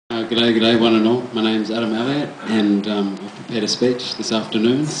G'day one and all. My name's Adam Elliot, and I've prepared a speech this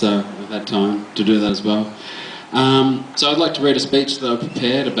afternoon, so I've had time to do that as well. So I'd like to read a speech that I've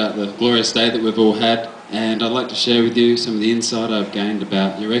prepared about the glorious day that we've all had, and I'd like to share with you some of the insight I've gained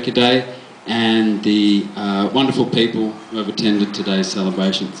about Eureka Day and the wonderful people who have attended today's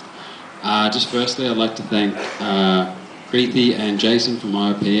celebrations. Just firstly, I'd like to thank Preeti and Jason from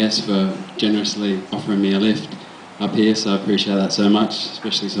IPS for generously offering me a lift up here, so I appreciate that so much,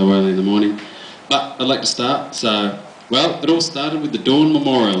 especially so early in the morning. But I'd like to start. Well, it all started with the Dawn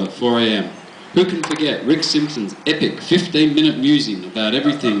Memorial at 4 AM. Who can forget Rick Simpson's epic 15-minute musing about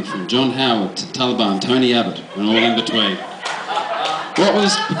everything from John Howard to Taliban Tony Abbott and all in between? What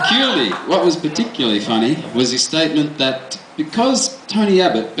was particularly funny was his statement that because Tony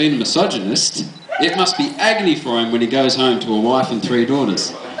Abbott being a misogynist, it must be agony for him when he goes home to a wife and 3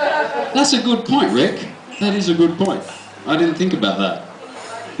 daughters. That's a good point, Rick. That is a good point. I didn't think about that.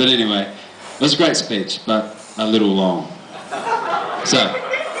 But anyway, it was a great speech, but a little long.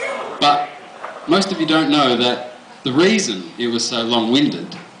 But most of you don't know that the reason it was so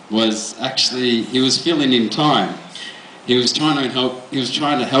long-winded was actually he was filling in time. He was trying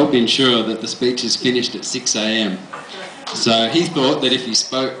to help ensure that the speech is finished at 6 AM. So he thought that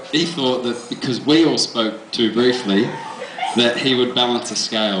because we all spoke too briefly, that he would balance the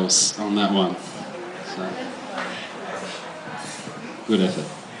scales on that one. So, good effort.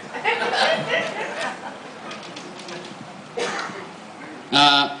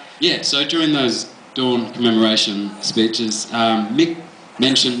 So during those Dawn commemoration speeches, Mick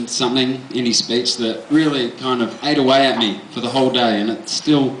mentioned something in his speech that really kind of ate away at me for the whole day, and it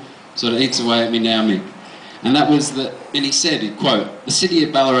still sort of eats away at me now, Mick. And that was that, and he said, quote, "The city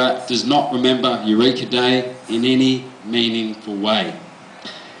of Ballarat does not remember Eureka Day in any meaningful way."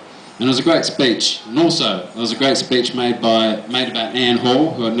 And it was a great speech. And also, there was a great speech made about Anne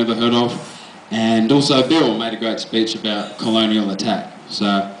Hall, who I'd never heard of, and also Bill made a great speech about colonial attack.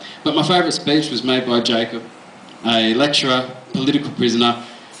 But my favourite speech was made by Jacob, a lecturer, political prisoner,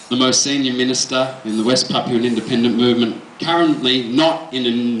 the most senior minister in the West Papuan independent movement, currently not in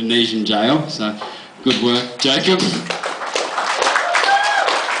an Indonesian jail. So, good work, Jacob.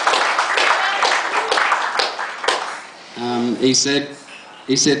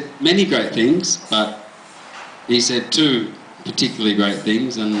 He said many great things, but he said 2 particularly great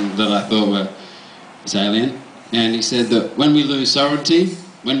things, and that I thought were salient. And he said that when we lose sovereignty,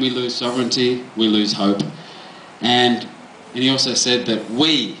 we lose hope. And he also said that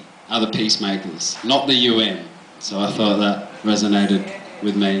we are the peacemakers, not the UN. So I thought that resonated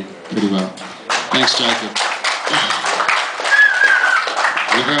with me pretty well. Thanks, Jacob.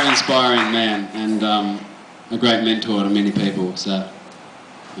 You're a very inspiring man and a great mentor to many people. So,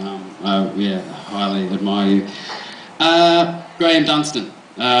 I highly admire you. Graham Dunstan.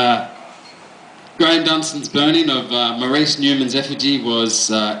 Graham Dunstan's burning of Maurice Newman's effigy was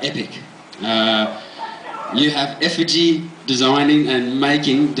epic. You have effigy designing and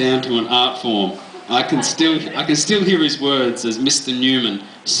making down to an art form. I can still hear his words as Mr. Newman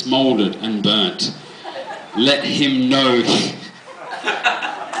smouldered and burnt. Let him know.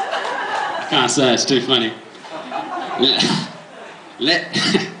 I can't say, it's too funny. Let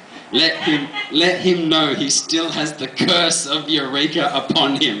him know he still has the curse of Eureka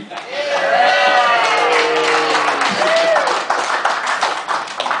upon him.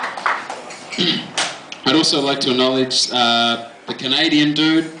 I'd also like to acknowledge the Canadian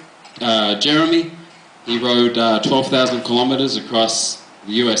dude, Jeremy. He rode 12,000 kilometres across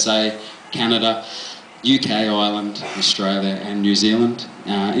the USA, Canada, UK, Ireland, Australia and New Zealand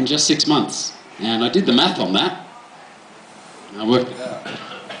in just 6 months. And I did the math on that. I worked it out.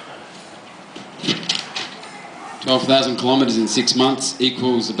 12,000 kilometres in 6 months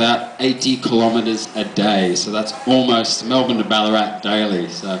equals about 80 kilometres a day. So that's almost Melbourne to Ballarat daily.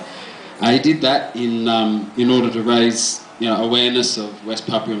 So I did that in order to raise awareness of West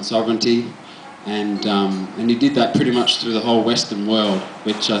Papuan sovereignty, and he did that pretty much through the whole Western world,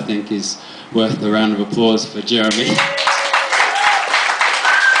 which I think is worth a round of applause for Jeremy.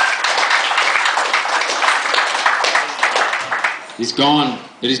 He's gone,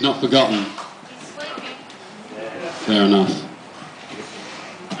 but he's not forgotten. Fair enough.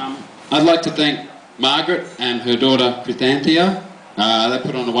 I'd like to thank Margaret and her daughter Chrysanthia. They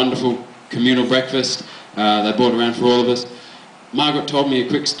put on a wonderful communal breakfast. They brought around for all of us. Margaret told me a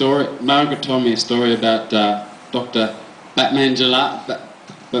quick story. Margaret told me a story about Dr. Batman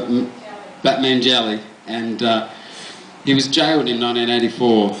Jelly, and he was jailed in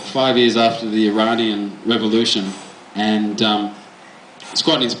 1984, 5 years after the Iranian Revolution, and it's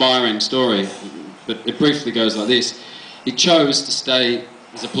quite an inspiring story. But it briefly goes like this. He chose to stay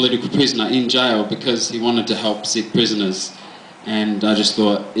as a political prisoner in jail because he wanted to help sick prisoners. And I just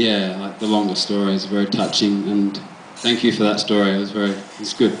thought, yeah, like the longer story is very touching, and thank you for that story. It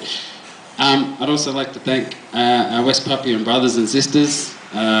was good. I'd also like to thank our West Papuan brothers and sisters,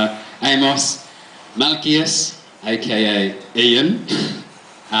 Amos, Malchias, aka Ian,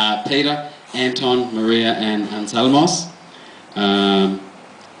 Peter, Anton, Maria, and Anselmos.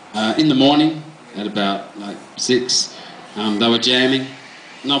 In the morning, at about like 6, they were jamming,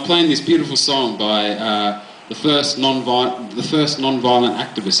 and they were playing this beautiful song by the first non-violent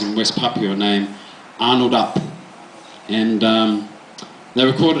activist in West Papua named Arnold Up, and they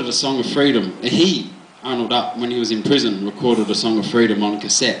recorded a song of freedom. Arnold Up, when he was in prison, recorded a song of freedom on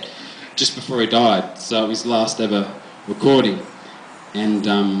cassette just before he died. So it was his last ever recording, and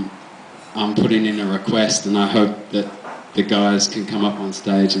I'm putting in a request, and I hope that the guys can come up on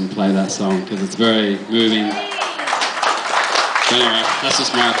stage and play that song because it's very moving. But anyway, that's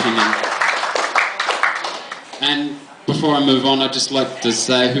just my opinion. And before I move on, I'd just like to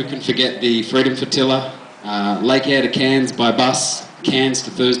say, who can forget the Freedom Flotilla? Lake Air to Cairns by bus, Cairns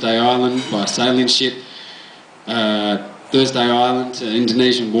to Thursday Island by sailing ship, Thursday Island to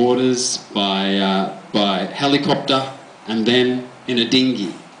Indonesian waters by helicopter, and then in a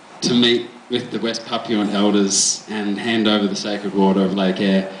dinghy to meet with the West Papuan elders and hand over the sacred water of Lake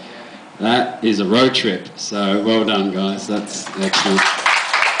Air. That is a road trip, so well done guys, that's excellent.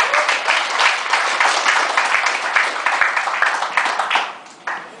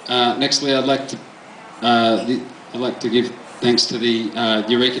 Nextly, I'd like to give thanks to the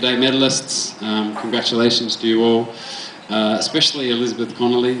Eureka Day medalists. Congratulations to you all, especially Elizabeth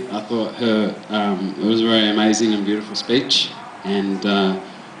Connolly. I thought it was a very amazing and beautiful speech, and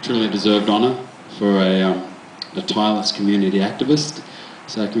truly deserved honour for a tireless community activist.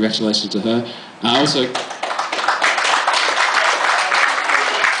 So congratulations to her. Also,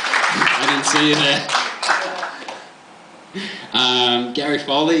 I didn't see you there. Gary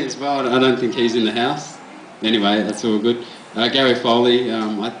Foley as well. I don't think he's in the house. Anyway, that's all good. Gary Foley,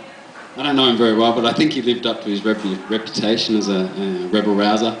 I don't know him very well, but I think he lived up to his reputation as a rebel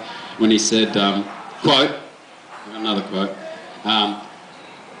rouser when he said, quote, another quote,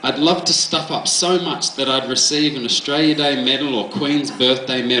 I'd love to stuff up so much that I'd receive an Australia Day medal or Queen's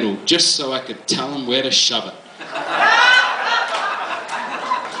Birthday medal just so I could tell them where to shove it.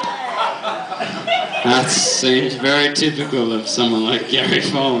 That seems very typical of someone like Gary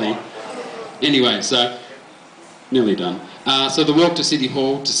Foley. Anyway, so, nearly done. So the walk to City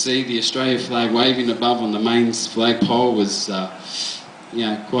Hall to see the Australia flag waving above on the main flagpole was, it's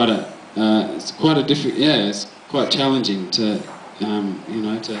quite challenging to,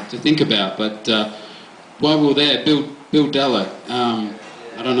 to think about. But while we were there, Bill Dello,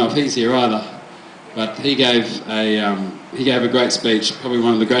 I don't know if he's here either, but he gave a great speech, probably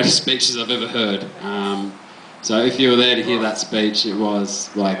one of the greatest speeches I've ever heard. So if you were there to hear that speech, it was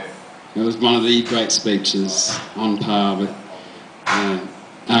one of the great speeches on par with.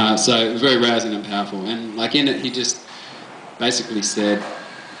 So it was very rousing and powerful. And like in it, he just basically said,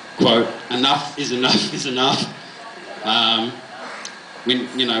 quote, "Enough is enough is enough." We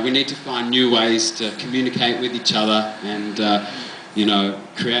need to find new ways to communicate with each other and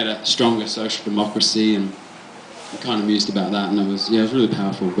create a stronger social democracy, and I'm kind of mused about that, and it was really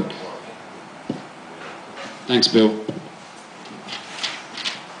powerful. But thanks, Bill.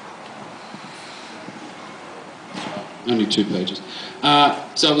 Only 2 pages.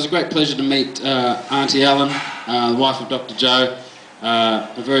 So it was a great pleasure to meet Auntie Ellen, the wife of Dr. Joe,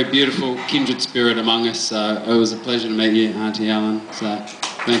 a very beautiful kindred spirit among us. So it was a pleasure to meet you, Auntie Ellen. So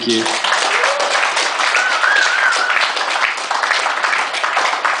thank you.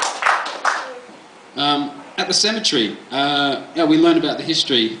 At the cemetery, we learned about the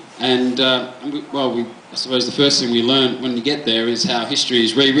history, and I suppose the first thing we learn when you get there is how history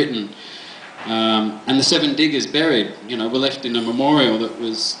is rewritten. And the 7 diggers buried, were left in a memorial that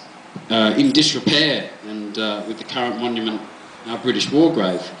was in disrepair, and with the current monument, our British war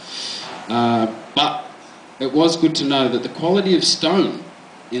grave. But it was good to know that the quality of stone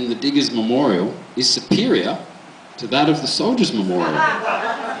in the diggers' memorial is superior to that of the soldiers' memorial.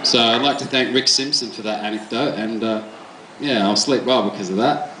 So I'd like to thank Rick Simpson for that anecdote, and I'll sleep well because of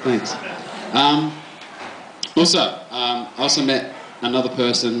that. Thanks. I also met another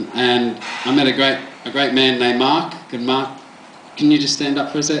person, and I met a great man named Mark. Can you just stand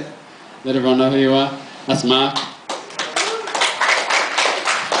up for a sec? Let everyone know who you are. That's Mark.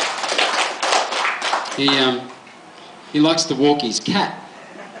 He likes to walk his cat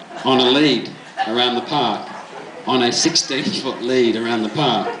on a lead around the park, on a 16-foot lead around the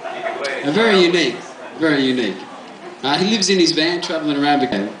park. Very unique, very unique. He lives in his van travelling around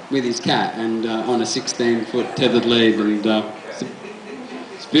with his cat and on a 16-foot tethered lead, and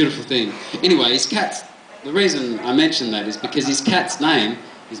it's a beautiful thing. Anyway, his cat's... The reason I mention that is because his cat's name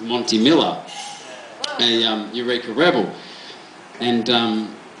is Monty Miller, a Eureka rebel. And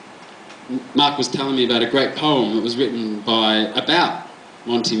Mark was telling me about a great poem that was written about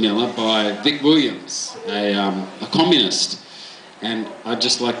Monty Miller by Vic Williams, a communist. And I'd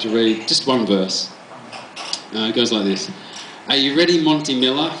just like to read just one verse. It goes like this. Are you ready, Monty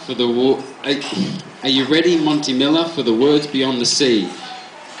Miller, for the Are you ready, Monty Miller, for the words beyond the sea?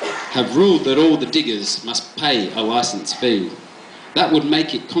 Have ruled that all the diggers must pay a licence fee. That would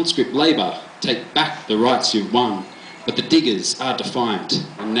make it conscript labour, take back the rights you've won. But the diggers are defiant,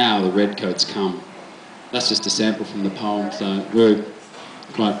 and now the redcoats come. That's just a sample from the poem, so really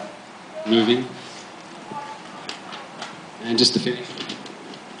quite moving. And just to finish.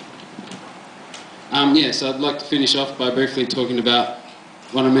 So I'd like to finish off by briefly talking about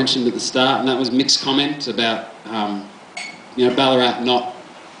what I mentioned at the start, and that was Mick's comment about Ballarat not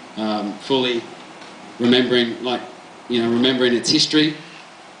fully remembering its history.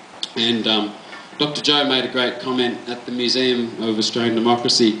 And Dr. Joe made a great comment at the Museum of Australian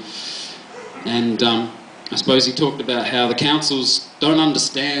Democracy, and I suppose he talked about how the councils don't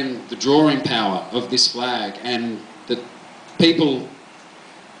understand the drawing power of this flag, and that people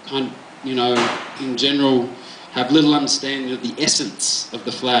in general have little understanding of the essence of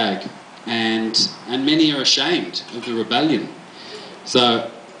the flag, and many are ashamed of the rebellion.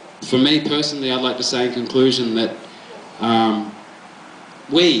 So for me personally, I'd like to say in conclusion that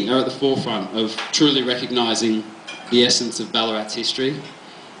we are at the forefront of truly recognising the essence of Ballarat's history,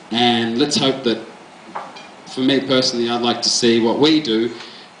 and let's hope that, for me personally, I'd like to see what we do.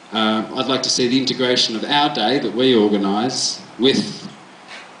 I'd like to see the integration of our day that we organise with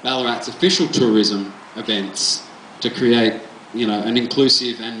Ballarat's official tourism events to create, an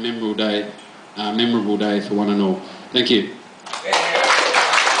inclusive and memorable day for one and all. Thank you.